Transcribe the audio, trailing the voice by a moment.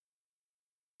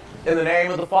In the name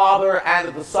of the Father, and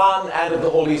of the Son, and of the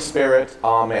Holy Spirit.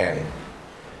 Amen.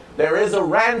 There is a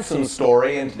ransom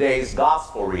story in today's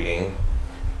gospel reading.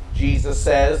 Jesus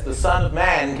says, "The Son of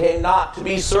Man came not to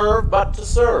be served, but to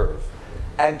serve,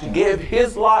 and to give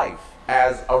his life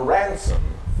as a ransom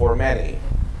for many."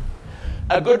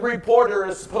 A good reporter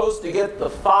is supposed to get the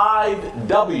 5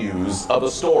 W's of a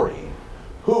story: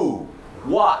 who,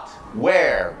 what,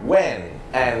 where, when,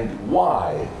 and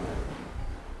why.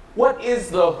 What is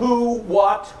the who,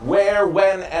 what, where,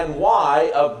 when, and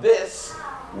why of this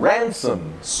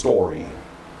ransom story?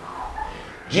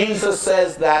 Jesus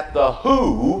says that the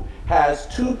who has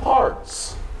 2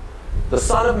 parts: the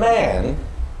Son of Man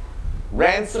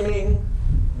ransoming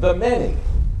the many.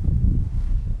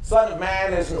 Son of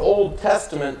Man is an Old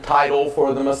Testament title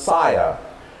for the Messiah,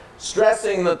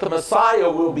 stressing that the Messiah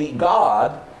will be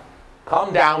God,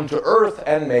 come down to earth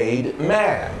and made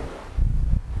man.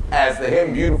 As the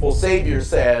hymn Beautiful Savior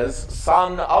says,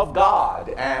 Son of God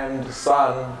and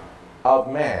Son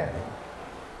of Man.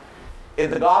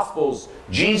 In the Gospels,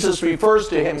 Jesus refers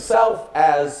to himself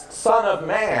as Son of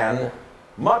Man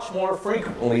much more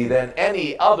frequently than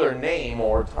any other name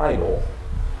or title.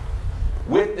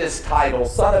 With this title,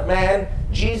 Son of Man,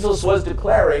 Jesus was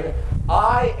declaring,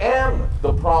 "I am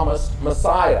the promised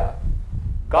Messiah,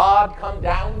 God come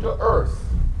down to earth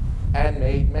and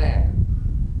made man."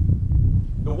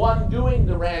 The one doing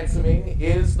the ransoming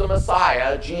is the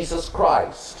Messiah, Jesus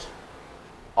Christ,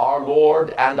 our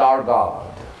Lord and our God.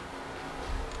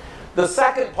 The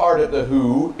second part of the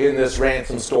who in this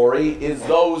ransom story is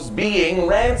those being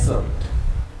ransomed,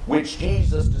 which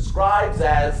Jesus describes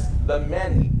as the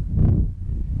many.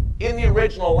 In the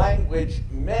original language,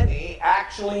 many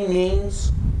actually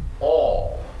means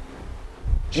all.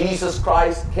 Jesus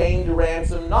Christ came to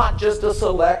ransom not just a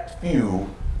select few,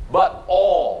 but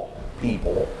all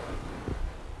people.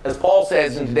 As Paul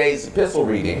says in today's epistle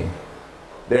reading,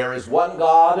 there is one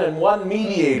God and one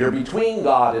mediator between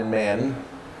God and men,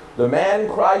 the man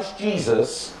Christ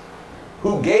Jesus,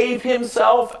 who gave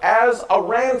himself as a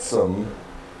ransom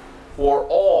for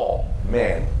all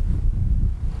men.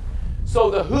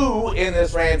 So the who in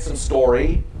this ransom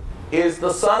story is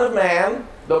the Son of Man,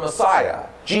 the Messiah,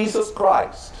 Jesus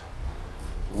Christ,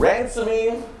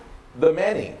 ransoming the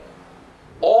many,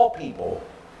 all people,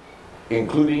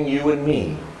 including you and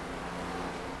me.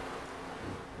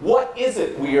 What is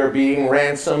it we are being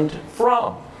ransomed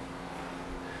from?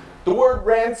 The word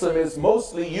ransom is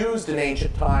mostly used in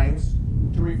ancient times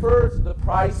to refer to the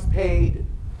price paid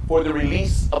for the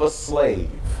release of a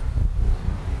slave.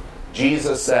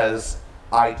 Jesus says,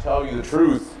 "I tell you the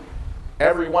truth,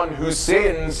 everyone who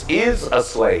sins is a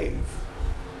slave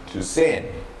to sin."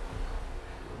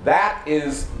 That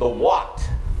is the what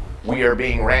we are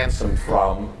being ransomed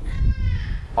from,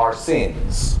 our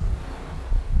sins.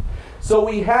 So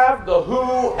we have the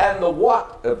who and the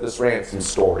what of this ransom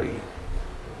story.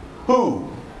 Who?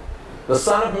 The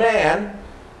Son of Man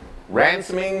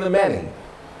ransoming the many.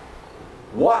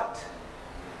 What?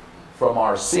 From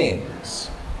our sins.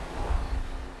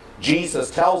 Jesus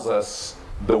tells us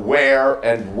the where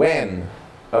and when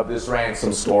of this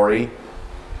ransom story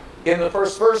in the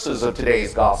first verses of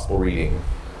today's gospel reading.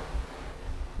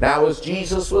 Now as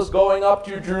Jesus was going up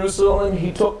to Jerusalem,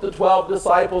 he took the 12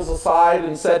 disciples aside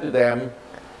and said to them,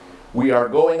 "We are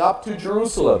going up to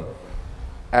Jerusalem,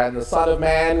 and the Son of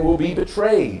Man will be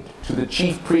betrayed to the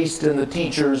chief priests and the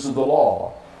teachers of the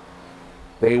law.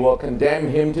 They will condemn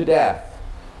him to death,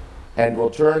 and will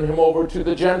turn him over to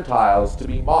the Gentiles to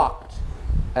be mocked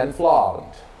and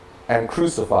flogged and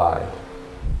crucified.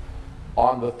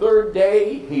 On the 3rd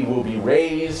day he will be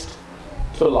raised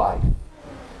to life."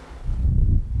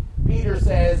 Peter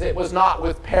says, "It was not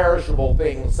with perishable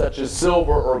things such as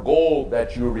silver or gold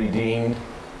that you were redeemed,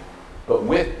 but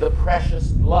with the precious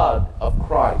blood of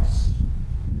Christ."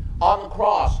 On the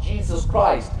cross, Jesus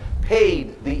Christ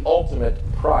paid the ultimate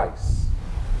price.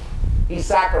 He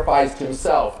sacrificed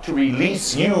himself to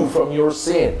release you from your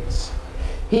sins.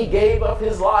 He gave up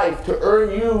his life to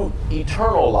earn you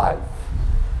eternal life.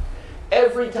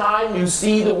 Every time you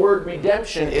see the word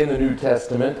redemption in the New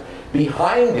Testament,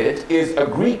 behind it is a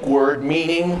Greek word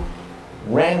meaning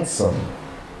ransom.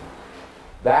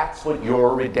 That's what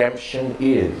your redemption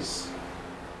is.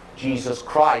 Jesus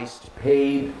Christ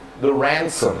paid the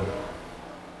ransom,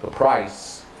 the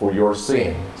price for your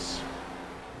sins.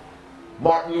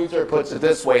 Martin Luther puts it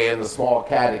this way in the Small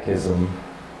Catechism: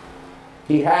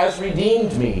 "He has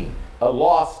redeemed me, a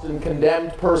lost and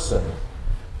condemned person,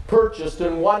 purchased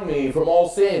and won me from all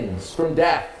sins, from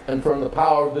death, and from the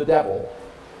power of the devil,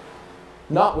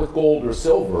 not with gold or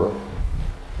silver,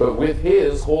 but with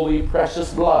his holy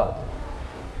precious blood,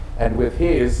 and with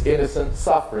his innocent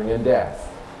suffering and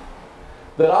death,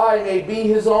 that I may be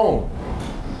his own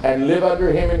and live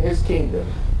under him in his kingdom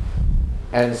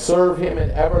and serve him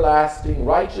in everlasting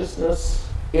righteousness,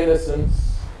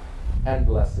 innocence, and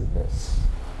blessedness.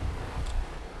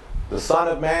 The Son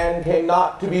of Man came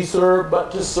not to be served,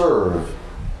 but to serve,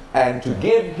 and to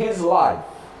give his life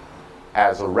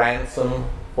as a ransom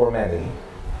for many.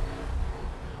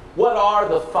 What are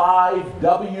the 5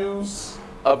 W's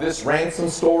of this ransom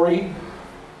story?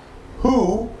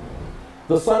 Who?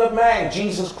 The Son of Man,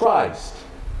 Jesus Christ,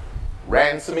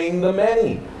 ransoming the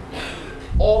many,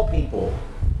 all people,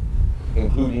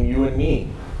 including you and me.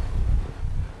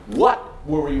 What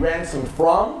were we ransomed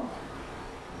from?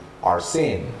 Our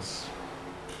sins.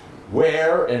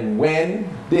 Where and when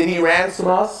did he ransom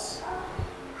us?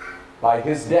 By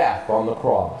his death on the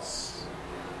cross.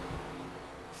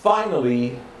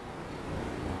 Finally,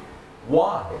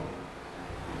 why?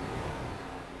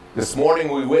 This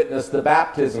morning we witnessed the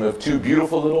baptism of 2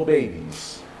 beautiful little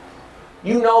babies.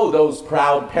 You know those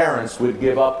proud parents would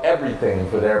give up everything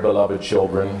for their beloved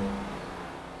children.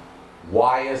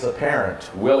 Why is a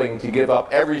parent willing to give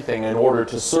up everything in order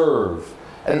to serve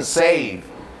and save,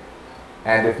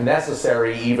 and if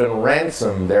necessary, even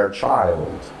ransom their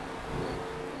child?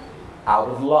 Out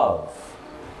of love.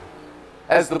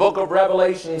 As the book of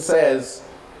Revelation says,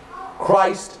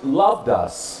 Christ loved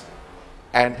us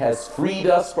and has freed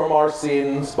us from our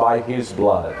sins by his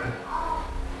blood.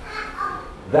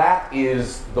 That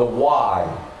is the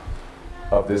why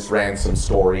of this ransom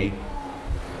story.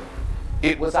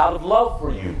 It was out of love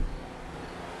for you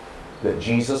that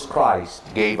Jesus Christ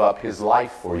gave up his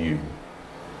life for you.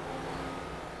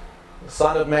 The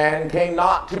Son of Man came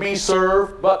not to be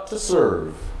served, but to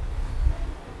serve,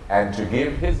 and to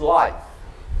give his life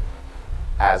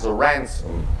as a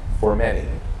ransom for many.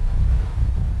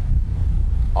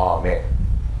 Amen.